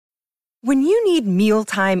When you need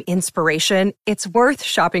mealtime inspiration, it's worth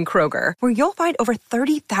shopping Kroger, where you'll find over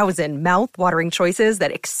 30,000 mouth-watering choices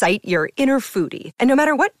that excite your inner foodie. And no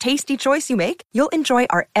matter what tasty choice you make, you'll enjoy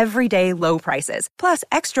our everyday low prices, plus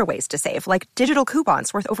extra ways to save, like digital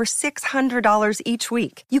coupons worth over $600 each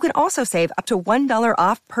week. You can also save up to $1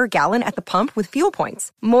 off per gallon at the pump with fuel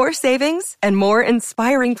points. More savings and more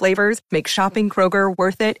inspiring flavors make shopping Kroger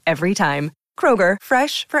worth it every time. Kroger,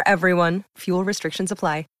 fresh for everyone. Fuel restrictions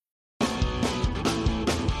apply.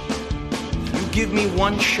 Give me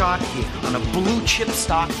one shot here on a blue chip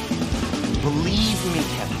stock. Believe me,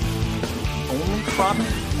 Kevin, the only problem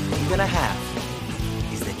you're gonna have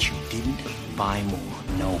is that you didn't buy more.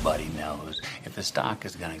 Nobody knows if the stock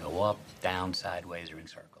is gonna go up, down, sideways, or in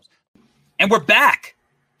circles. And we're back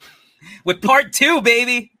with part 2,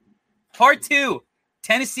 baby. Part 2.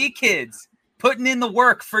 Tennessee kids putting in the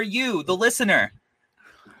work for you, the listener.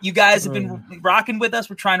 You guys have been rocking with us.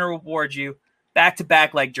 We're trying to reward you back to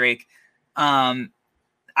back like Drake.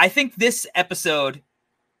 I think this episode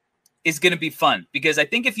is going to be fun because I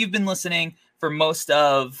think if you've been listening for most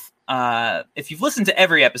of, if you've listened to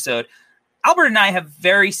every episode, Albert and I have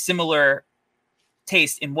very similar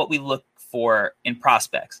taste in what we look for in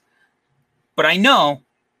prospects. But I know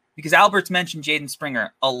because Albert's mentioned Jaden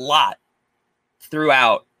Springer a lot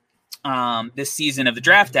throughout this season of the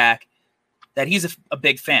Draft Deck that he's a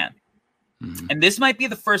big fan. Mm-hmm. And this might be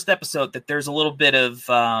the first episode that there's a little bit of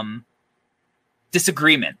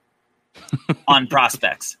disagreement on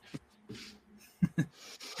prospects.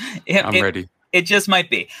 I'm ready. It just might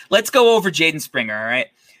be. Let's go over Jaden Springer, all right?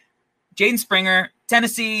 Jaden Springer,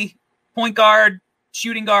 Tennessee, point guard,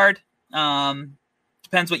 shooting guard,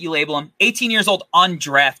 depends what you label him. 18 years old on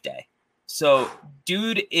draft day. So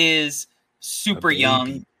dude is super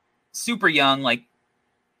young. Like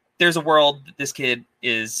there's a world that this kid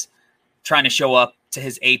is trying to show up to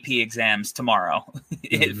his AP exams tomorrow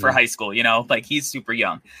for high school, like he's super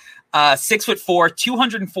young. 6'4",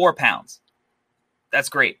 204 pounds. That's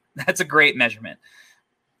great. That's a great measurement.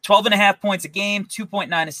 12.5 points a game,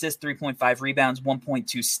 2.9 assists, 3.5 rebounds,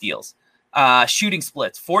 1.2 steals. Shooting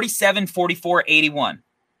splits, 47, 44, 81.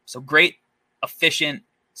 So great, efficient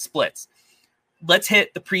splits. Let's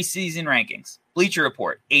hit the preseason rankings. Bleacher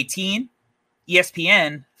Report, 18.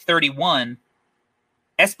 ESPN, 31.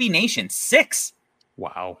 SB Nation, 6.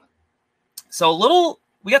 Wow. So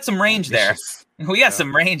we got some range there. We got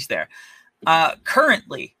some range there.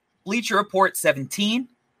 Currently, Bleacher Report 17,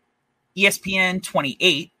 ESPN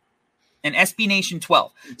 28, and SB Nation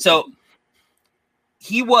 12. So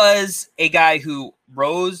he was a guy who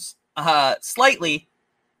rose slightly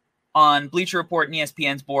on Bleacher Report and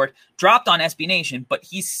ESPN's board, dropped on SB Nation, but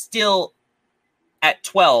he's still at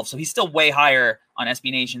 12. So he's still way higher on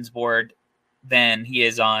SB Nation's board than he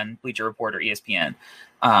is on Bleacher Report or ESPN,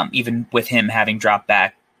 even with him having dropped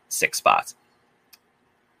back 6 spots.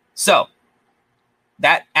 So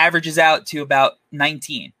that averages out to about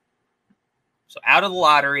 19. So out of the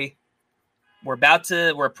lottery, we're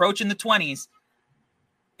approaching the 20s.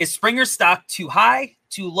 Is Springer's stock too high,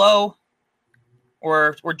 too low,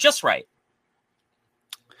 or just right?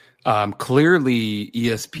 Clearly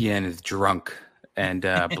ESPN is drunk and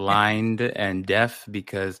blind and deaf,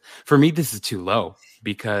 because for me, this is too low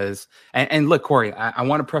because, and look, Corey, I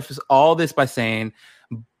want to preface all this by saying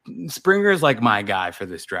Springer is like my guy for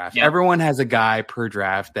this draft. Yep. Everyone has a guy per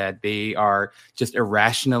draft that they are just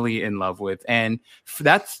irrationally in love with. And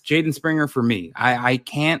that's Jaden Springer for me. I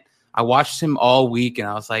watched him all week and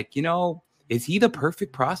I was like, is he the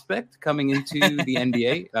perfect prospect coming into the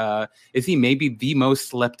NBA? Is he maybe the most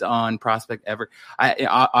slept on prospect ever?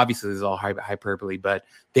 Obviously, this is all hyperbole, but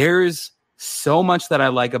there's so much that I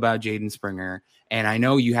like about Jaden Springer. And I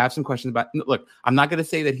know you have some questions about, look, I'm not going to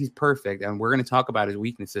say that he's perfect and we're going to talk about his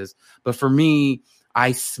weaknesses, but for me,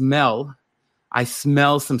 I smell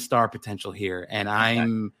some star potential here and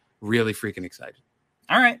I'm really freaking excited.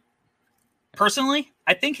 All right. Personally,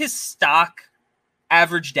 I think his stock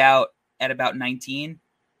averaged out at about 19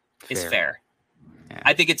 is fair. Yeah.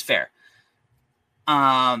 I think it's fair.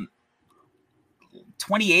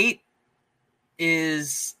 28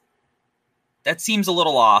 that seems a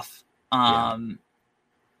little off. I'd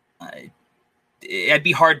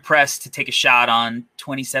be hard pressed to take a shot on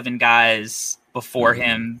 27 guys before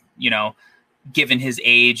him, given his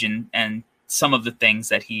age and some of the things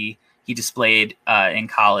that he displayed in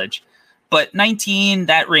college. But 19,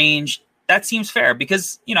 that range, that seems fair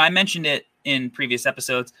because, I mentioned it in previous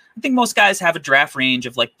episodes. I think most guys have a draft range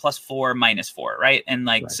of like +4, -4, right? And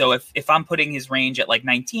so if I'm putting his range at like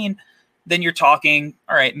 19, then you're talking,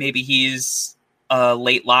 all right, maybe he's a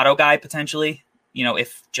late lotto guy potentially,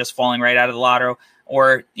 if just falling right out of the lotto,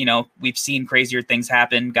 or, we've seen crazier things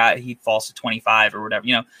happen. He falls to 25 or whatever,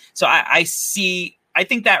 So I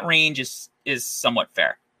think that range is somewhat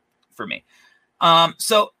fair for me.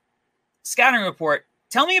 So scouting report,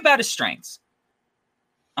 tell me about his strengths.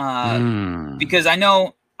 Because I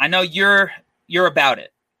know you're about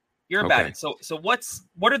it. You're about it. So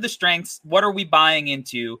what are the strengths? What are we buying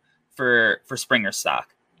into for Springer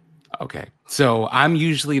stock? Okay. So I'm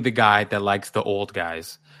usually the guy that likes the old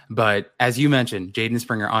guys. But as you mentioned, Jaden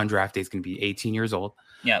Springer on draft day is going to be 18 years old.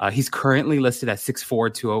 Yeah. He's currently listed at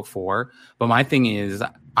 6'4", 204. But my thing is,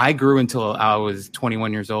 I grew until I was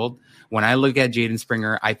 21 years old. When I look at Jaden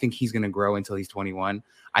Springer, I think he's going to grow until he's 21.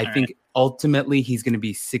 I think ultimately he's going to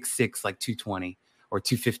be 6'6", like 220 or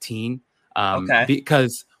 215.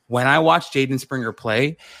 Because when I watch Jaden Springer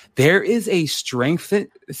play, there is a strength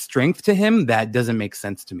to him that doesn't make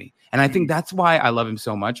sense to me. And I think that's why I love him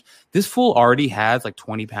so much. This fool already has like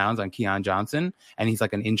 20 pounds on Keon Johnson, and he's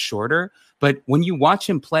like an inch shorter. But when you watch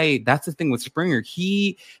him play, that's the thing with Springer.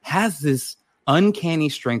 He has this uncanny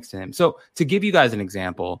strength to him. So to give you guys an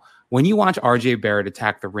example, when you watch RJ Barrett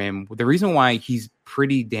attack the rim, the reason why he's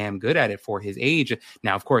pretty damn good at it for his age.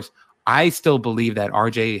 Now, of course, I still believe that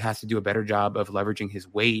RJ has to do a better job of leveraging his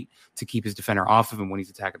weight to keep his defender off of him when he's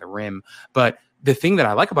attacking the rim. But the thing that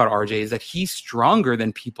I like about RJ is that he's stronger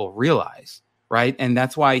than people realize, right? And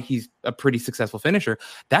that's why he's a pretty successful finisher.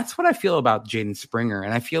 That's what I feel about Jaden Springer.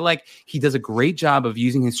 And I feel like he does a great job of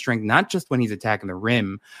using his strength, not just when he's attacking the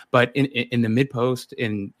rim, but in the mid post,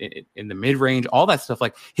 in the mid range, all that stuff.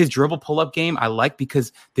 Like his dribble pull up game, I like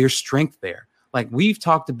because there's strength there. Like we've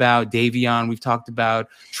talked about Davion, we've talked about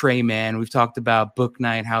Trey Mann, we've talked about Book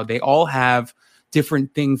Knight, how they all have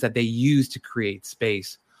different things that they use to create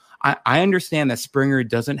space. I understand that Springer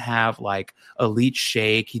doesn't have like elite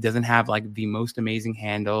shake. He doesn't have like the most amazing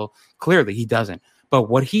handle. Clearly he doesn't. But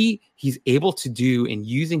what he's able to do in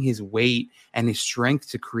using his weight and his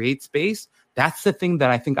strength to create space, that's the thing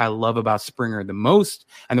that I think I love about Springer the most.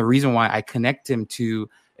 And the reason why I connect him to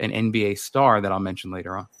an NBA star that I'll mention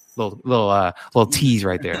later on. Little tease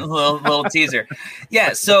right there. little teaser.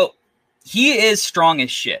 Yeah. So he is strong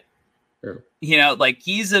as shit. Sure. Like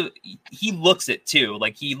he looks it too.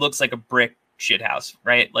 Like he looks like a brick shithouse,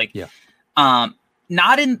 right? Like, yeah.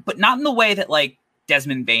 Not in the way that like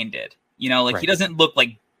Desmond Bain did, like he doesn't look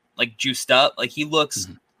like juiced up. Like he looks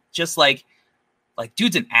just like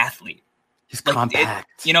dude's an athlete. He's like,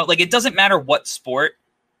 compact. Like it doesn't matter what sport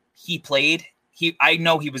he played. I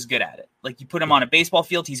know he was good at it. Like you put him on a baseball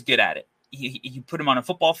field, he's good at it. You put him on a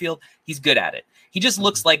football field, he's good at it. He just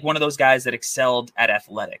looks like one of those guys that excelled at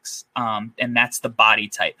athletics. And that's the body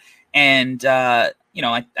type. And, I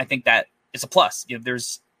think that is a plus.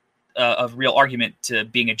 There's a real argument to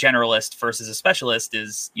being a generalist versus a specialist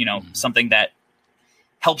is, something that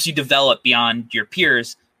helps you develop beyond your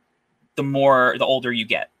peers the older you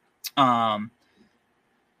get. To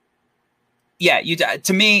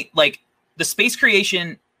me, like, the space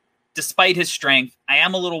creation, despite his strength, I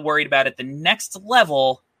am a little worried about it. The next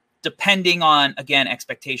level, depending on, again,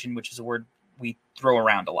 expectation, which is a word we throw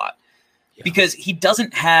around a lot, because he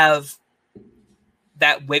doesn't have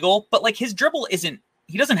that wiggle, but like his dribble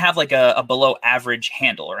he doesn't have like a below average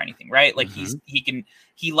handle or anything, right? Like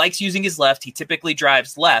he likes using his left. He typically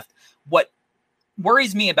drives left. What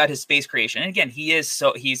worries me about his space creation, and again, he's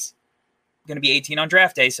going to be 18 on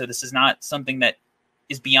draft day, so this is not something that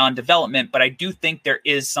is beyond development, but I do think there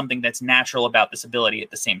is something that's natural about this ability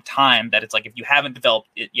at the same time that it's like, if you haven't developed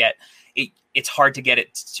it yet, it's hard to get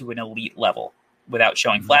it to an elite level without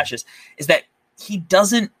showing flashes, is that he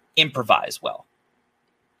doesn't improvise well.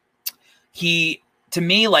 To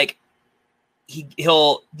me, like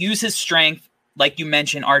he'll use his strength, like you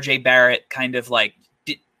mentioned, RJ Barrett, kind of like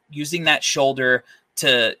using that shoulder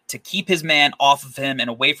to keep his man off of him and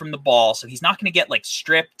away from the ball. So he's not going to get like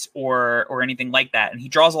stripped or anything like that. And he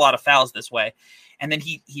draws a lot of fouls this way. And then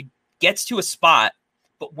he gets to a spot,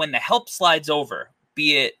 but when the help slides over,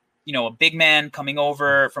 be it, a big man coming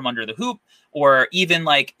over from under the hoop, or even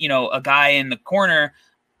like, a guy in the corner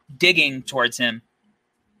digging towards him,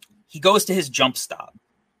 he goes to his jump stop.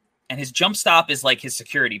 And his jump stop is like his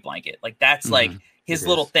security blanket. Like that's like his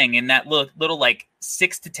little thing in that little like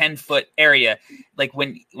 6 to 10 foot area. Like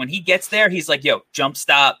when he gets there, he's like, yo, jump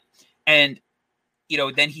stop. And,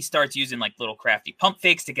 then he starts using like little crafty pump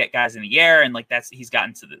fakes to get guys in the air. And like he's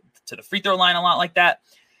gotten to the free throw line a lot like that.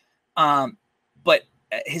 But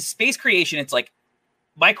his space creation, it's like,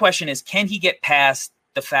 my question is, can he get past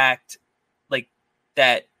the fact like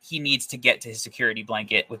that he needs to get to his security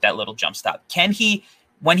blanket with that little jump stop? Can he,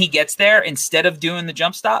 when he gets there, instead of doing the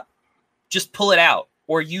jump stop, just pull it out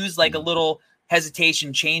or use like a little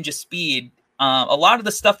hesitation, change of speed, A lot of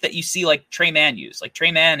the stuff that you see like Trey Mann use, like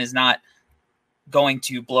Trey Mann is not going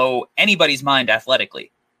to blow anybody's mind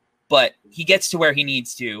athletically, but he gets to where he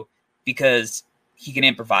needs to because he can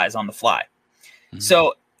improvise on the fly. Mm-hmm.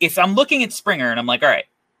 So if I'm looking at Springer and I'm like, all right,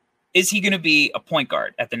 is he going to be a point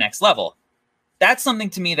guard at the next level? That's something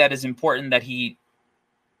to me that is important that he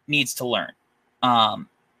needs to learn,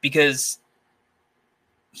 because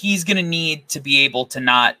he's going to need to be able to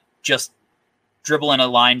not just dribble in a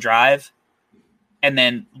line drive and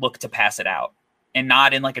then look to pass it out, and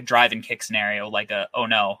not in like a drive and kick scenario, like oh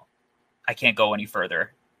no, I can't go any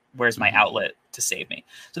further. Where's my outlet to save me?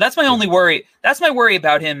 So that's my only worry. That's my worry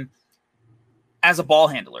about him as a ball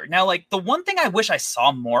handler. Now, like the one thing I wish I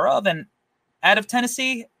saw more of and out of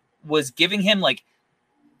Tennessee was giving him like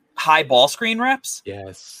high ball screen reps.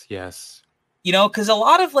 Yes. You know, because a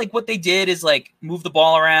lot of like what they did is like move the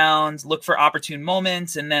ball around, look for opportune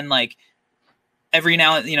moments, and then like every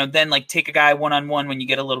now and then like take a guy one-on-one when you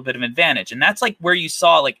get a little bit of advantage. And that's like where you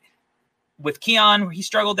saw like with Keon, where he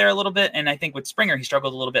struggled there a little bit. And I think with Springer, he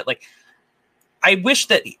struggled a little bit. Like I wish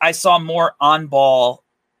that I saw more on ball,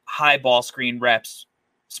 high ball screen reps,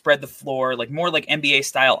 spread the floor, like more like NBA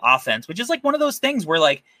style offense, which is like one of those things where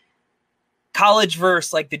like college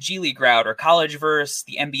versus like the G League route or college versus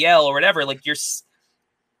the NBL or whatever, like this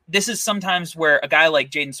is sometimes where a guy like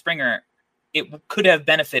Jaden Springer, it could have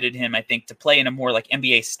benefited him, I think, to play in a more like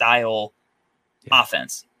NBA style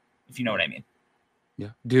offense, if you know what I mean. Yeah,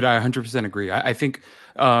 dude, I 100% agree. I think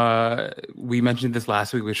we mentioned this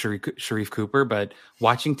last week with Sharif Cooper, but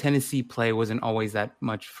watching Tennessee play wasn't always that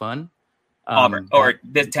much fun. Auburn or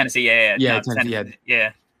Tennessee, Tennessee.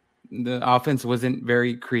 The offense wasn't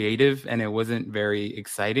very creative and it wasn't very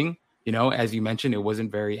exciting. You know, as you mentioned, it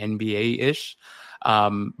wasn't very NBA-ish.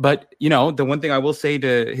 But, you know, the one thing I will say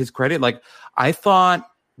to his credit, like I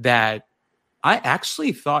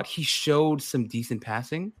actually thought he showed some decent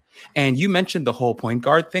passing. And you mentioned the whole point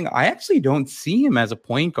guard thing. I actually don't see him as a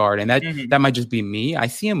point guard. And that might just be me. I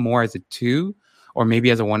see him more as a 2 or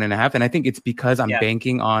maybe as a 1.5. And I think it's because I'm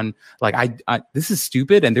banking on like, I this is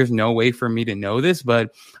stupid and there's no way for me to know this,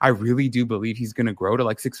 but I really do believe he's going to grow to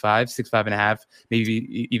like 6'5", 6'5.5",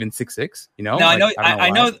 maybe even 6'6", you know? No, like,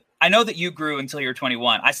 I know that you grew until you were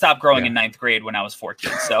 21. I stopped growing in 9th grade when I was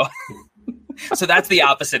 14. So, so that's the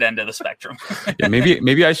opposite end of the spectrum. Yeah,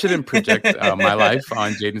 maybe I shouldn't project my life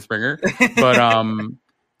on Jaden Springer, but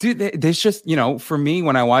dude, there's just, you know, for me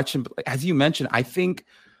when I watch him, as you mentioned, I think,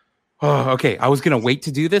 okay, I was gonna wait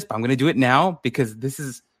to do this, but I'm gonna do it now because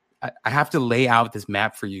I have to lay out this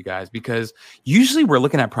map for you guys, because usually we're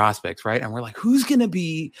looking at prospects, right? And we're like, who's going to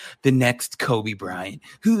be the next Kobe Bryant?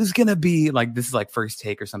 Who's going to be like, this is like First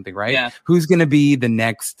Take or something, right? Yeah. Who's going to be the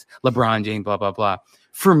next LeBron James, blah, blah, blah.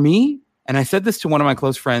 For me, and I said this to one of my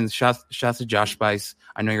close friends, shouts to Josh Spice.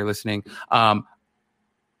 I know you're listening.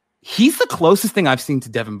 He's the closest thing I've seen to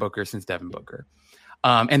Devin Booker since Devin Booker.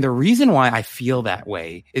 And the reason why I feel that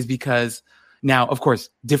way is because now, of course,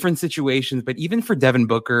 different situations, but even for Devin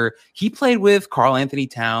Booker, he played with Karl Anthony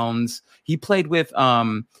Towns. He played with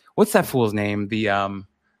what's that fool's name?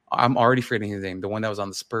 I'm already forgetting his name. The one that was on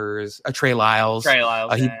the Spurs, Trey Lyles.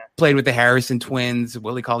 He played with the Harrison twins,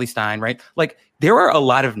 Willie Cauley-Stein, right? Like there were a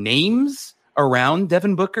lot of names around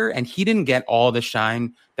Devin Booker, and he didn't get all the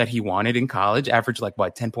shine that he wanted in college. Averaged like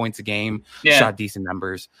 10 points a game, shot decent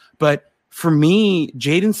numbers, but for me,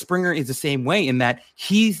 Jaden Springer is the same way in that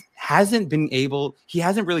he hasn't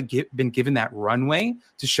really been given that runway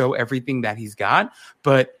to show everything that he's got.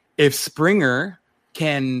 But if Springer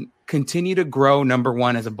can continue to grow, number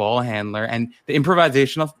one, as a ball handler, and the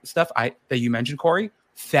improvisational stuff that you mentioned, Corey,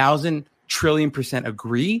 1,000,000,000,000,000%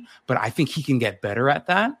 agree, but I think he can get better at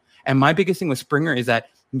that. And my biggest thing with Springer is that,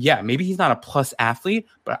 maybe he's not a plus athlete,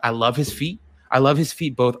 but I love his feet. I love his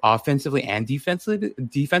feet both offensively and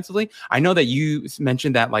defensively. I know that you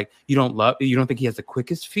mentioned that like you don't think he has the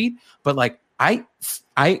quickest feet, but like I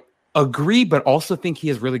agree, but also think he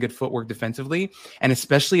has really good footwork defensively, and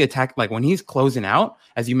especially attack like when he's closing out,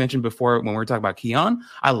 as you mentioned before when we were talking about Keon.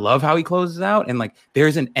 I love how he closes out, and like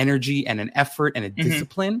there's an energy and an effort and a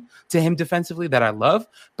discipline to him defensively that I love.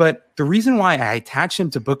 But the reason why I attach him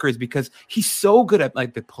to Booker is because he's so good at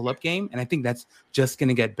like the pull-up game, and I think that's just going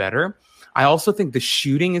to get better. I also think the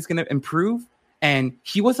shooting is going to improve, and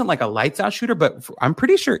he wasn't like a lights out shooter, but I'm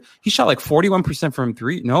pretty sure he shot like 41% from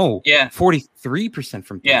 3. No, 43%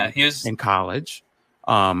 from 3. Yeah, he was in college.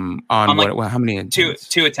 On like how many attempts?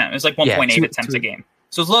 Two attempts. It was like 1.8 attempts a game.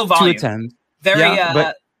 So it's low volume. 2 attempts.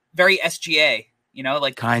 Very SGA. You know,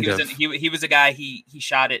 like he was a guy. He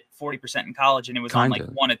shot it 40% in college, and it was on like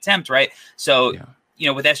one attempt, right? So you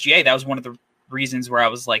know, with SGA, that was one of the reasons where I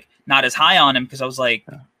was like not as high on him, because I was like,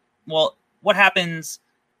 well, what happens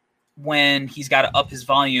when he's got to up his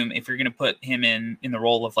volume if you're going to put him in the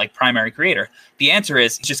role of like primary creator? The answer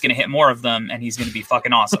is he's just going to hit more of them and he's going to be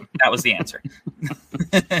fucking awesome. That was the answer.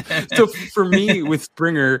 So for me with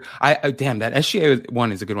Springer, damn, that SGA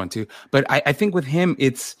one is a good one too. But I think with him,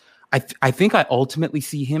 it's I think I ultimately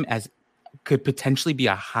see him as could potentially be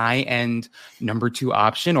a high end number 2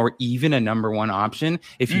 option or even a number 1 option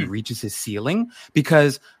if he reaches his ceiling,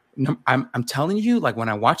 because I'm telling you, like when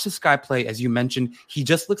I watch this guy play, as you mentioned, he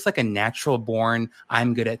just looks like a natural born,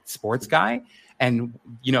 I'm good at sports guy. And,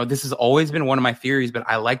 you know, this has always been one of my theories, but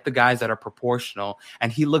I like the guys that are proportional,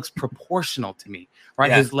 and he looks proportional to me, right?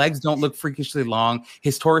 Yeah. His legs don't look freakishly long.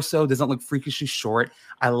 His torso doesn't look freakishly short.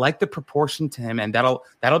 I like the proportion to him, and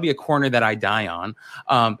that'll be a corner that I die on.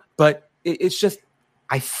 But it's just,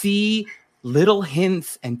 I see little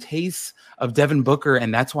hints and tastes of Devin Booker,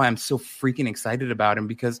 and that's why I'm so freaking excited about him,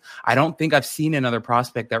 because I don't think I've seen another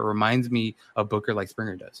prospect that reminds me of Booker like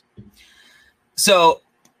Springer does. So,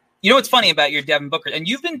 you know what's funny about your Devin Booker, and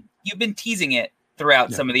you've been teasing it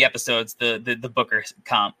throughout some of the episodes, the Booker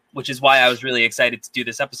comp, which is why I was really excited to do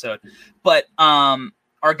this episode. But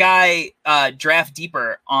our guy Draft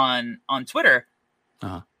Deeper on Twitter,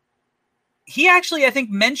 he actually, I think,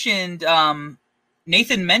 mentioned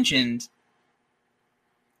Nathan mentioned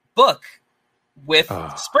Book with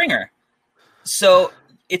Springer. So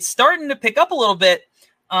it's starting to pick up a little bit.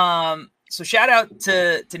 So shout out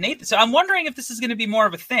to Nathan. So I'm wondering if this is going to be more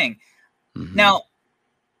of a thing. Mm-hmm. Now,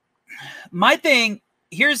 my thing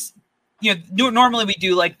here's, normally we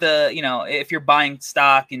do like if you're buying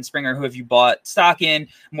stock in Springer, who have you bought stock in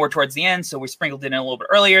more towards the end? So we sprinkled in a little bit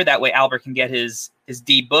earlier. That way Albert can get his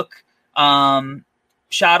D Book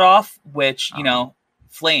shot off, which,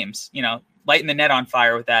 flames, lighting the net on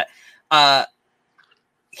fire with that.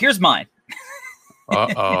 Here's mine.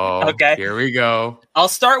 Uh-oh. Okay. Here we go. I'll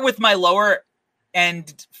start with my lower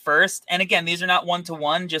end first. And again, these are not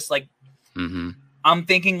 1-to-1, just like I'm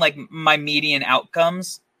thinking like my median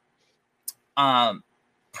outcomes. Prime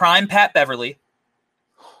Pat Beverly.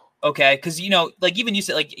 Okay. Cause like even you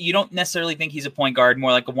said, like, you don't necessarily think he's a point guard,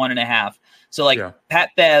 more like a 1.5. So like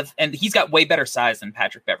Pat Bev, and he's got way better size than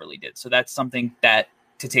Patrick Beverly did. So that's something that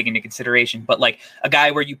to take into consideration. But like a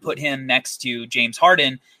guy where you put him next to James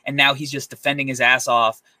Harden, and now he's just defending his ass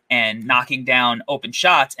off and knocking down open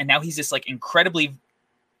shots. And now he's this like incredibly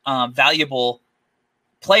valuable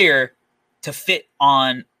player to fit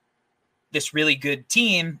on this really good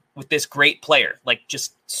team with this great player, like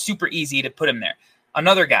just super easy to put him there.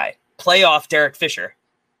 Another guy, playoff Derek Fisher,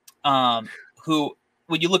 who,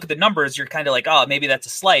 when you look at the numbers, you're kind of like, oh, maybe that's a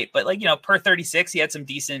slight, but like, per 36, he had some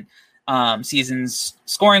decent seasons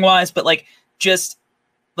scoring wise, but like just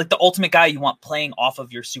like the ultimate guy you want playing off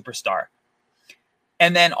of your superstar.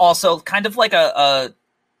 And then also kind of like a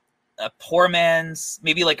poor man's,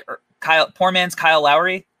 maybe like poor man's Kyle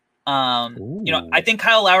Lowry. I think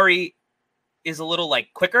Kyle Lowry is a little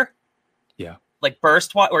like quicker. Yeah. Like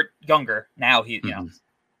burst or younger. Now he,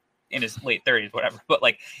 in his late 30s, whatever, but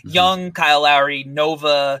like young Kyle Lowry,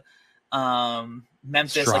 Nova,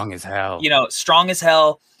 Memphis, strong as hell, strong as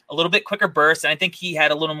hell, a little bit quicker burst. And I think he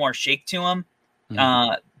had a little more shake to him.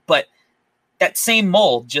 But that same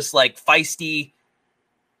mold, just like feisty,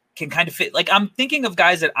 can kind of fit. Like I'm thinking of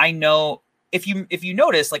guys that I know, if you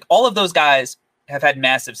notice, like all of those guys have had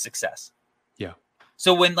massive success. Yeah.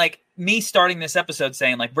 So when like me starting this episode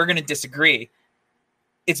saying like, we're going to disagree,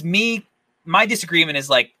 it's me, my disagreement is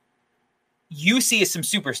like, you see some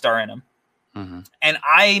superstar in him. And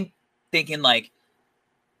I'm thinking like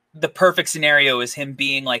the perfect scenario is him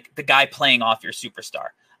being like the guy playing off your superstar,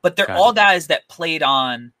 but they're all guys that played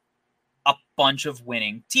on a bunch of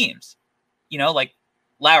winning teams, like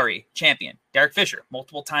Lowry, champion, Derek Fisher,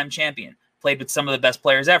 multiple time champion, played with some of the best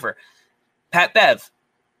players ever. Pat Bev,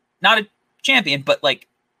 not a champion, but like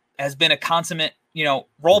has been a consummate,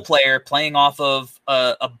 role player playing off of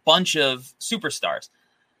a bunch of superstars.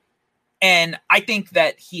 And I think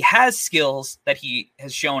that he has skills that he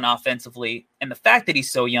has shown offensively, and the fact that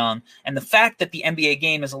he's so young, and the fact that the NBA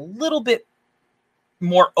game is a little bit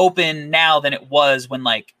more open now than it was when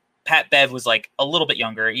like Pat Bev was like a little bit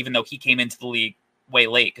younger, even though he came into the league way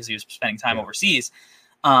late because he was spending time overseas.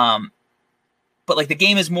 But like the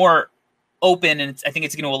game is more open, and I think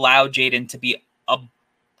it's going to allow Jaden to be a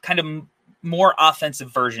kind of more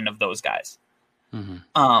offensive version of those guys.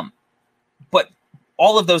 But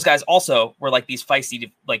all of those guys also were like these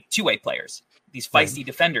feisty, like two-way players, these feisty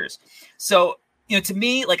defenders. So, to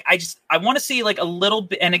me, like I want to see like a little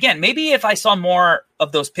bit. And again, maybe if I saw more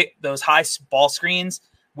of those high ball screens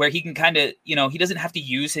where he can kind of, he doesn't have to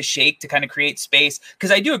use his shake to kind of create space. Cause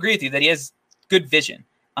I do agree with you that he has good vision.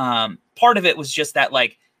 Part of it was just that,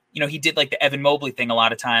 like, he did like the Evan Mobley thing a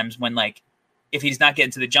lot of times when, like, if he's not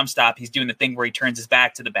getting to the jump stop, he's doing the thing where he turns his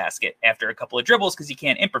back to the basket after a couple of dribbles because he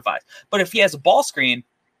can't improvise. But if he has a ball screen,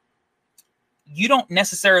 you don't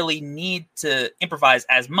necessarily need to improvise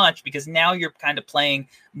as much because now you're kind of playing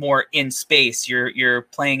more in space. You're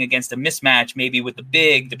playing against a mismatch, maybe with the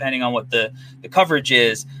big, depending on what the coverage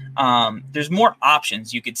is. There's more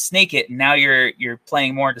options. You could snake it, and now you're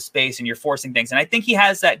playing more into space and you're forcing things. And I think he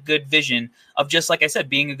has that good vision of, just like I said,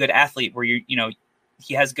 being a good athlete where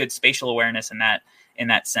he has good spatial awareness in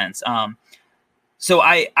that sense. So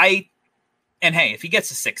I and hey, if he gets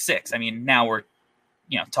to 6'6", I mean, now we're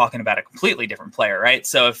talking about a completely different player, right?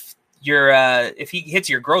 So if he hits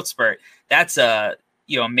your growth spurt, that's a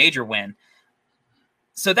major win.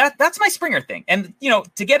 So that's my Springer thing. And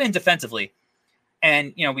to get in defensively,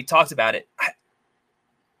 and we talked about it,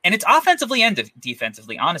 and it's offensively and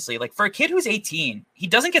defensively, honestly. Like, for a kid who's 18, he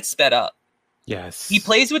doesn't get sped up. Yes, he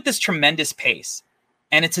plays with this tremendous pace,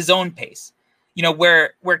 and it's his own pace.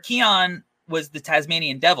 Where Keon was the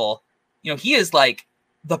Tasmanian Devil, he is like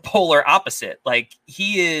the polar opposite. Like,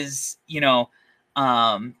 he is,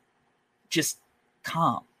 just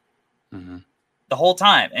calm the whole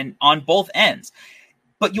time and on both ends.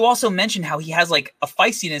 But you also mentioned how he has like a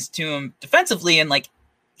feistiness to him defensively, and like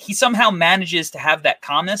he somehow manages to have that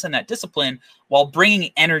calmness and that discipline while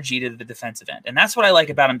bringing energy to the defensive end. And that's what I like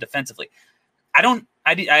about him defensively. I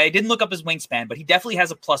didn't look up his wingspan, but he definitely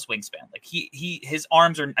has a plus wingspan. Like, his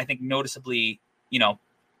arms are, I think, noticeably,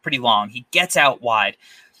 pretty long. He gets out wide.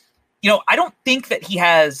 I don't think that he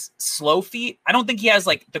has slow feet. I don't think he has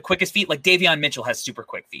like the quickest feet. Like, Davion Mitchell has super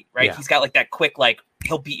quick feet, right? Yeah. He's got like that quick, like,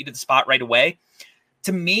 he'll beat you to the spot right away.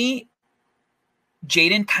 To me,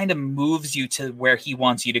 Jaden kind of moves you to where he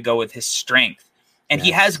wants you to go with his strength. And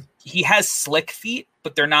Yes. he has slick feet,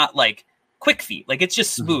 but they're not like quick feet. Like, it's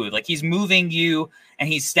just smooth. Like, he's moving you and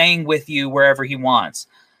he's staying with you wherever he wants.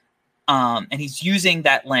 And he's using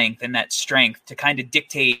that length and that strength to kind of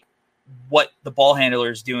dictate what the ball handler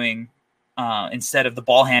is doing, instead of the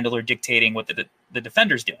ball handler dictating what the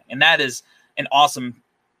defender's doing. And that is an awesome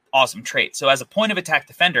trait. So as a point of attack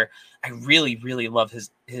defender, I really, really love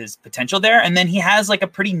his potential there. And then he has like a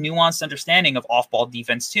pretty nuanced understanding of off-ball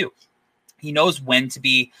defense too. He knows when to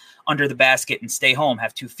be under the basket and stay home,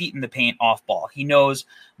 have 2 feet in the paint off ball. He knows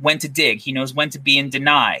when to dig. He knows when to be in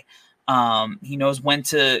deny. He knows when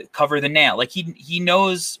to cover the nail. Like, he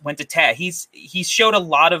knows when to tag. He's showed a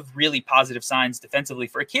lot of really positive signs defensively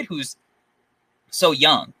for a kid who's so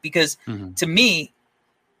young, because to me,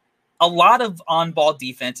 a lot of on-ball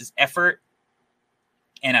defense is effort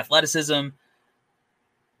and athleticism,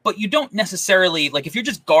 but you don't necessarily, like, if you're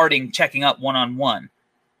just guarding, checking up one-on-one,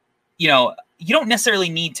 you don't necessarily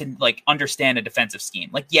need to like understand a defensive scheme.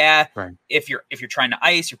 Like, right. if you're trying to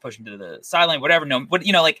ice, you're pushing to the sideline, whatever. No, but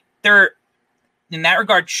like, they're in that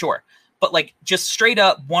regard, sure. But like, just straight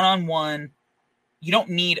up one-on-one, you don't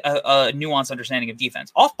need a nuanced understanding of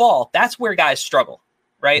defense. Off ball, that's where guys struggle,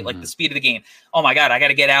 right? Like, the speed of the game. Oh my God, I got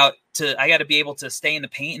to be able to stay in the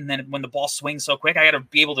paint. And then when the ball swings so quick, I got to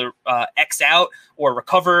be able to X out or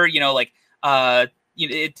recover,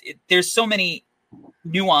 there's so many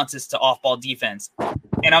nuances to off-ball defense,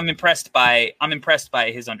 and I'm impressed by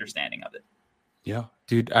his understanding of it. Yeah,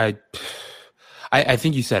 dude, I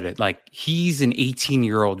think you said it. Like, he's an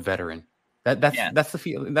 18-year-old veteran. That's the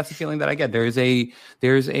feeling. That's the feeling that I get. There's a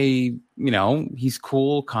he's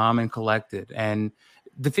cool, calm, and collected. And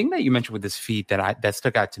the thing that you mentioned with his feet that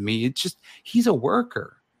stuck out to me, it's just, he's a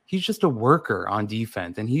worker. He's just a worker on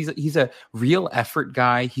defense, and he's a real effort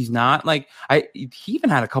guy. He's not like, he even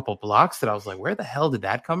had a couple blocks that I was like, where the hell did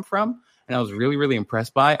that come from? And I was really, really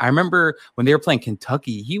impressed by. I remember when they were playing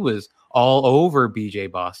Kentucky, he was all over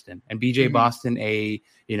BJ Boston, and BJ Boston,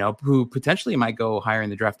 who potentially might go higher in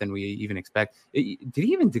the draft than we even expect. Did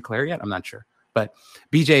he even declare yet? I'm not sure. But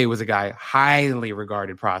BJ was a guy, highly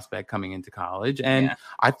regarded prospect coming into college. And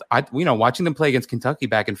I watching them play against Kentucky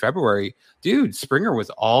back in February, dude, Springer was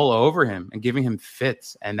all over him and giving him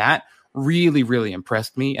fits. And that really, really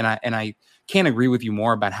impressed me. And I can't agree with you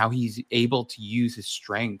more about how he's able to use his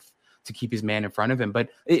strength to keep his man in front of him. But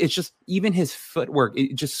it's just, even his footwork,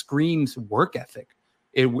 it just screams work ethic.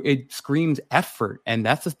 It screams effort. And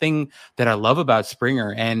that's the thing that I love about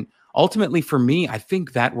Springer. And ultimately for me, I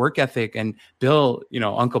think that work ethic, and Bill,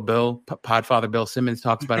 Uncle Bill, Podfather Bill Simmons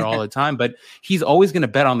talks about it all the time, but he's always going to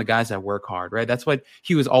bet on the guys that work hard, right? That's what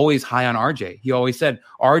he was always high on RJ. He always said,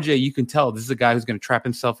 RJ, you can tell this is a guy who's going to trap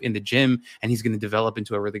himself in the gym and he's going to develop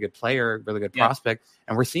into a really good player, really good prospect.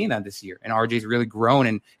 And we're seeing that this year. And RJ's really grown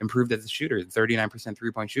and improved as a shooter, 39%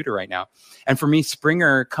 3-point shooter right now. And for me,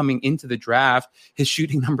 Springer coming into the draft, his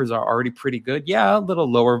shooting numbers are already pretty good. Yeah, a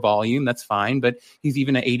little lower volume. That's fine. But he's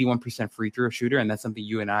even an 81% free throw shooter. And that's something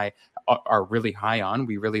you and I are really high on.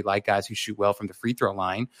 We really like guys who shoot well from the free throw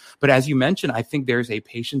line. But as you mentioned, I think there's a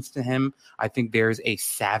patience to him. I think there's a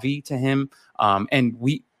savvy to him.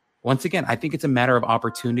 Once again, I think it's a matter of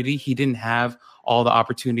opportunity. He didn't have all the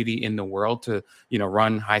opportunity in the world to,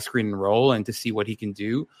 run high screen and roll and to see what he can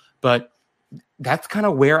do. But that's kind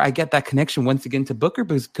of where I get that connection once again to Booker,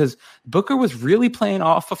 because Booker was really playing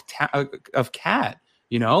off of Cat,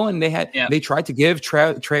 and they tried to give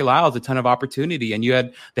Trey Lyles a ton of opportunity, and you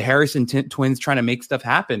had the Harrison twins trying to make stuff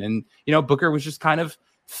happen. And, Booker was just kind of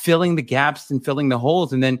filling the gaps and filling the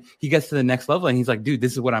holes. And then he gets to the next level and he's like, dude,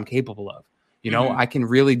 this is what I'm capable of. I can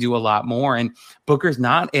really do a lot more. And Booker's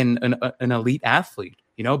not an elite athlete.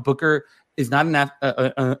 Booker is not an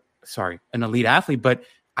elite athlete, but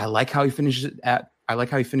I like how he finished at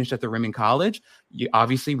the rim in college.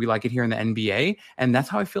 Obviously, we like it here in the NBA, and that's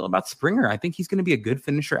how I feel about Springer. I think he's going to be a good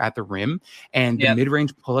finisher at the rim, and the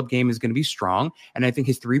mid-range pull-up game is going to be strong. And I think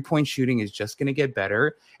his three-point shooting is just going to get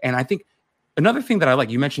better. And I think another thing that I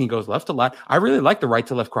like, you mentioned he goes left a lot. I really like the right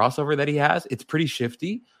to left crossover that he has. It's pretty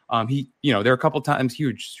shifty. There are a couple times he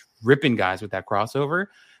was ripping guys with that crossover.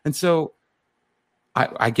 And so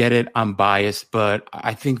I get it. I'm biased, but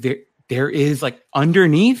I think there is like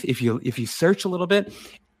underneath, if you search a little bit,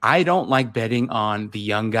 I don't like betting on the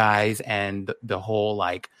young guys and the whole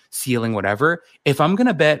like ceiling, whatever. If someone's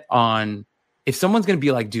going to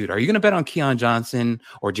be like, dude, are you going to bet on Keon Johnson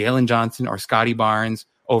or Jalen Johnson or Scotty Barnes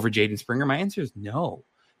over Jaden Springer? My answer is no,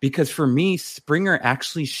 because for me, Springer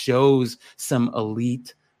actually shows some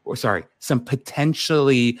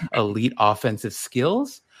potentially elite offensive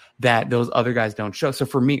skills that those other guys don't show. So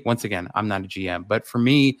for me, once again, I'm not a GM, but for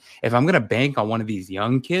me, if I'm going to bank on one of these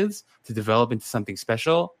young kids to develop into something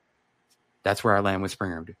special, that's where I land with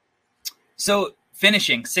Springer. So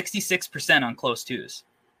finishing 66% on close twos,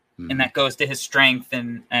 and that goes to his strength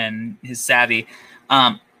and his savvy.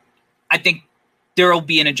 I think there will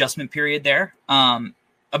be an adjustment period there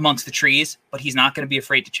amongst the trees, but he's not going to be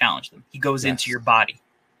afraid to challenge them. He goes into your body.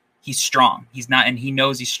 He's strong. He's not, and he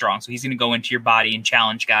knows he's strong. So he's going to go into your body and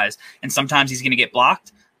challenge guys. And sometimes he's going to get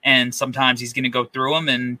blocked, and sometimes he's going to go through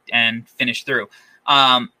them and finish through.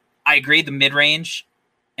 I agree. The mid range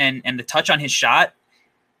and the touch on his shot,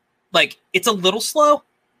 like it's a little slow,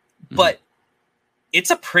 but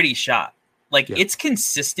it's a pretty shot. Like it's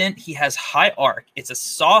consistent. He has high arc. It's a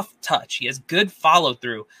soft touch. He has good follow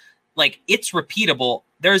through. Like it's repeatable.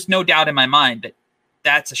 There's no doubt in my mind that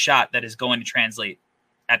that's a shot that is going to translate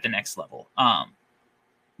at the next level.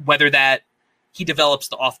 Whether that he develops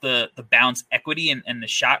off the bounce equity and the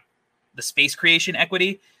shot, the space creation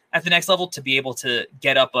equity at the next level to be able to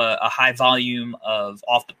get up a high volume of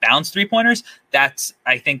off the bounce 3-pointers, that's,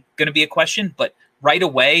 I think, going to be a question. But right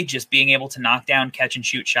away, just being able to knock down, catch and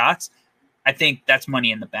shoot shots, I think that's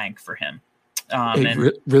money in the bank for him.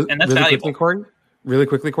 And that's valuable. Really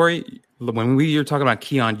quickly, Corey, when we were talking about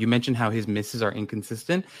Keon, you mentioned how his misses are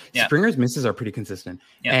inconsistent. Yeah. Springer's misses are pretty consistent,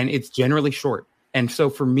 and it's generally short. And so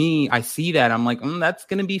for me, I see that I'm like, that's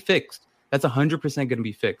going to be fixed. That's 100% going to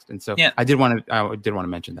be fixed. And so I did want to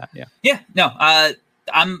mention that.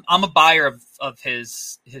 I'm a buyer of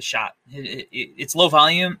his shot. It's low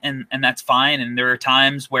volume, and that's fine. And there are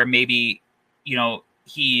times where maybe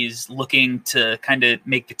he's looking to kind of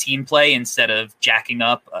make the team play instead of jacking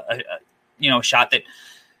up a shot that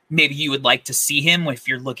maybe you would like to see him if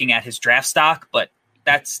you're looking at his draft stock, but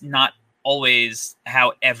that's not always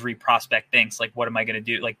how every prospect thinks. Like, what am I going to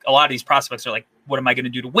do? Like a lot of these prospects are like, what am I going to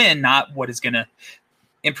do to win? Not what is going to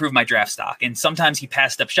improve my draft stock. And sometimes he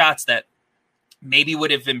passed up shots that maybe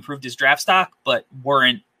would have improved his draft stock, but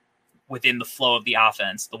weren't within the flow of the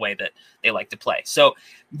offense, the way that they like to play. So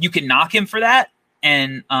you can knock him for that.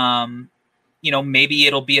 And, maybe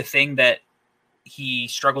it'll be a thing that he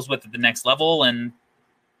struggles with at the next level.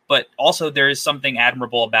 But also there is something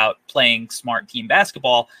admirable about playing smart team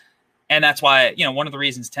basketball. And that's why, one of the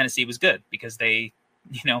reasons Tennessee was good, because they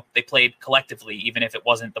played collectively, even if it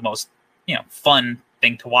wasn't the most, fun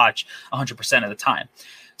thing to watch 100% of the time.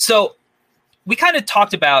 So we kind of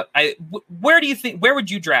talked about, where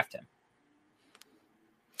would you draft him?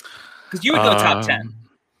 Because you would go top 10.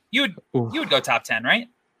 You would go top 10, right?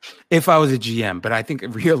 If I was a GM, but I think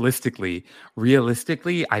realistically,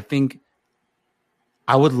 I think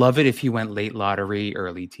I would love it if he went late lottery,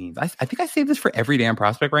 early teens. I think I say this for every damn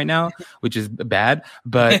prospect right now, which is bad.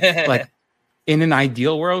 But like in an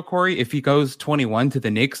ideal world, Corey, if he goes 21 to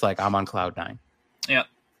the Knicks, like I'm on cloud 9. Yeah.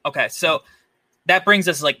 Okay. So that brings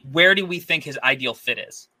us like, where do we think his ideal fit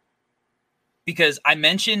is? Because I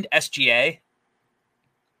mentioned SGA.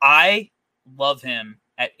 I love him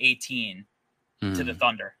at 18 to the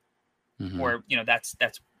Thunder, or that's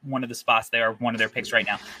one of the spots they are one of their picks right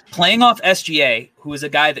now. Playing off SGA, who is a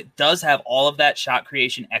guy that does have all of that shot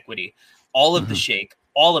creation equity, all of the shake,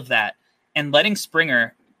 all of that, and letting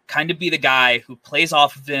Springer kind of be the guy who plays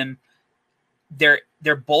off of him. They're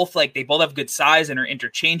both like, they both have good size and are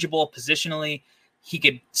interchangeable positionally. He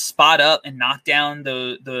could spot up and knock down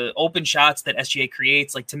the open shots that SGA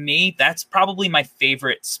creates. Like, to me, that's probably my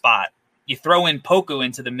favorite spot. You throw in Poku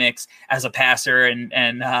into the mix as a passer,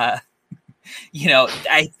 and I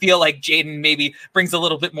feel like Jaden maybe brings a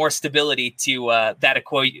little bit more stability to that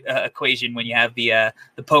equation when you have the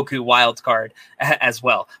Poku wild card as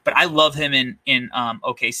well. But I love him in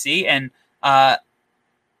OKC, and I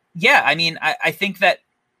think that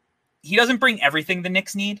he doesn't bring everything the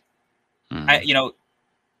Knicks need. And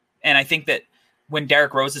I think that when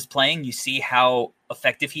Derrick Rose is playing, you see how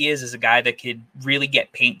effective he is as a guy that could really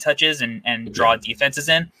get paint touches and draw defenses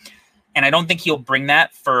in. And I don't think he'll bring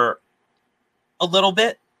that for a little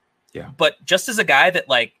bit. Yeah. But just as a guy that,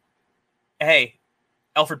 like, hey,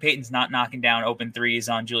 Elfrid Payton's not knocking down open threes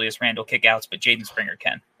on Julius Randle kickouts, but Jaden Springer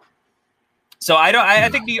can. So I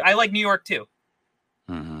think I like New York too.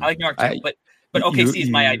 I like New York too, but OKC is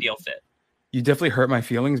my ideal fit. You definitely hurt my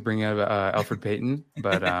feelings bringing up Elfrid Payton,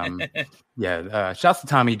 but shouts to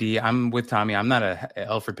Tommy D. I'm with Tommy. I'm not a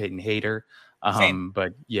Elfrid Payton hater,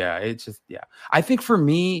 but yeah, it's just I think for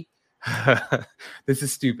me, this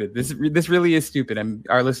is stupid. This really is stupid, and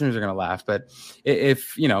our listeners are gonna laugh. But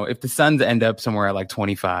if the Suns end up somewhere at like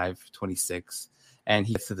 25, 26, and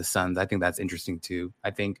he gets to the Suns, I think that's interesting too.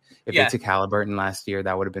 I think if they took Halliburton last year,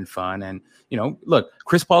 that would have been fun. And look,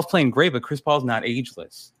 Chris Paul's playing great, but Chris Paul's not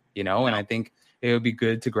ageless. And I think it would be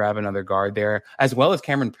good to grab another guard there, as well as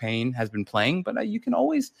Cameron Payne has been playing. But you can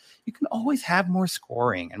always have more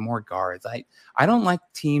scoring and more guards. I don't like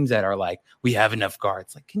teams that are like, we have enough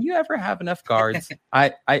guards. Like, can you ever have enough guards?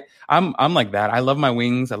 I'm like that. I love my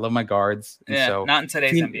wings. I love my guards. And so not in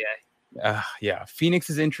today's NBA. Phoenix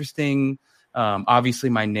is interesting. Obviously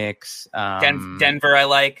my Knicks. Denver I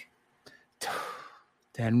like.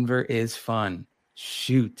 Denver is fun.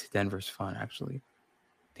 Shoot, Denver's fun actually.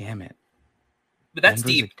 Damn it. But that's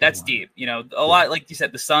Denver's deep. That's one. Deep. A lot, like you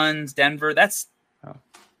said, the Suns, Denver, that's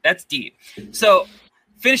deep. So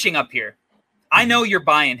finishing up here, I know you're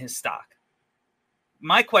buying his stock.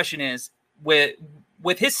 My question is, with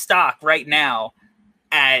his stock right now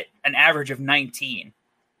at an average of 19,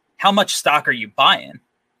 how much stock are you buying?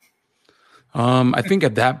 I think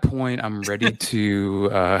at that point I'm ready to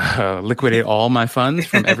liquidate all my funds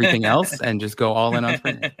from everything else and just go all in on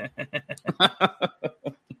Springer.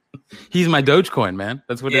 He's my Dogecoin, man.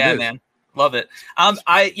 That's what it is. Yeah, man. Love it.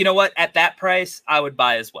 You know what? At that price, I would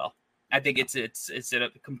buy as well. I think it's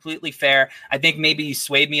completely fair. I think maybe you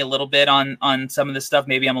swayed me a little bit on some of this stuff.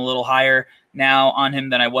 Maybe I'm a little higher now on him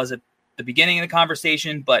than I was at the beginning of the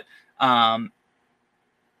conversation, but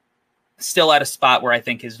still at a spot where I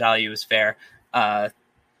think his value is fair.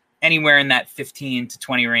 Anywhere in that 15 to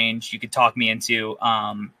 20 range, you could talk me into.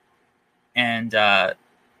 And I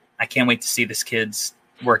can't wait to see this kid's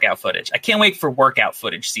workout footage. I can't wait for workout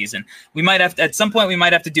footage season. We might have to, at some point,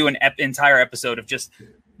 to do an entire episode of just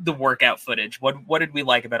the workout footage. What did we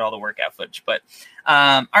like about all the workout footage? But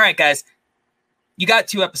all right, guys, you got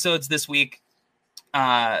 2 episodes this week.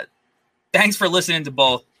 Thanks for listening to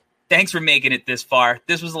both. Thanks for making it this far.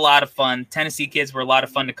 This was a lot of fun. Tennessee kids were a lot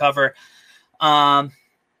of fun to cover.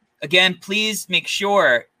 Again, please make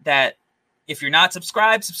sure that if you're not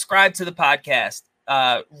subscribed, subscribe to the podcast.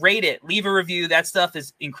 Rate it, leave a review. That stuff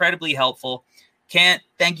is incredibly helpful. Can't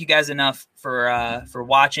thank you guys enough for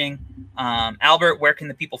watching. Albert, where can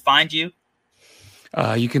the people find you?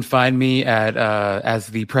 You can find me at as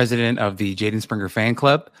the president of the Jaden Springer fan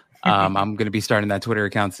club. I'm going to be starting that Twitter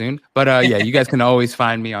account soon. But you guys can always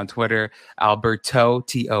find me on Twitter. Alberto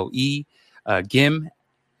TOE. Gim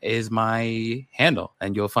is my handle,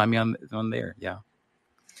 and you'll find me on there. Yeah.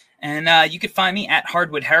 And you can find me at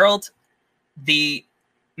Hardwood Herald. The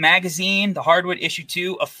magazine, the Hardwood issue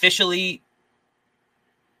 2, officially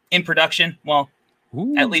in production. Well,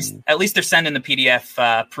 ooh. At least they're sending the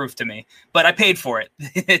PDF proof to me, but I paid for it.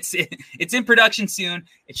 It's in production soon.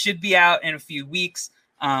 It should be out in a few weeks.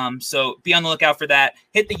 So be on the lookout for that.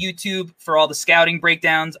 Hit the YouTube for all the scouting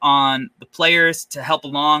breakdowns on the players to help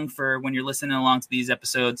along for when you're listening along to these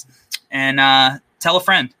episodes. And tell a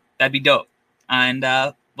friend. That'd be dope. And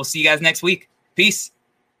we'll see you guys next week. Peace.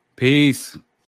 Peace.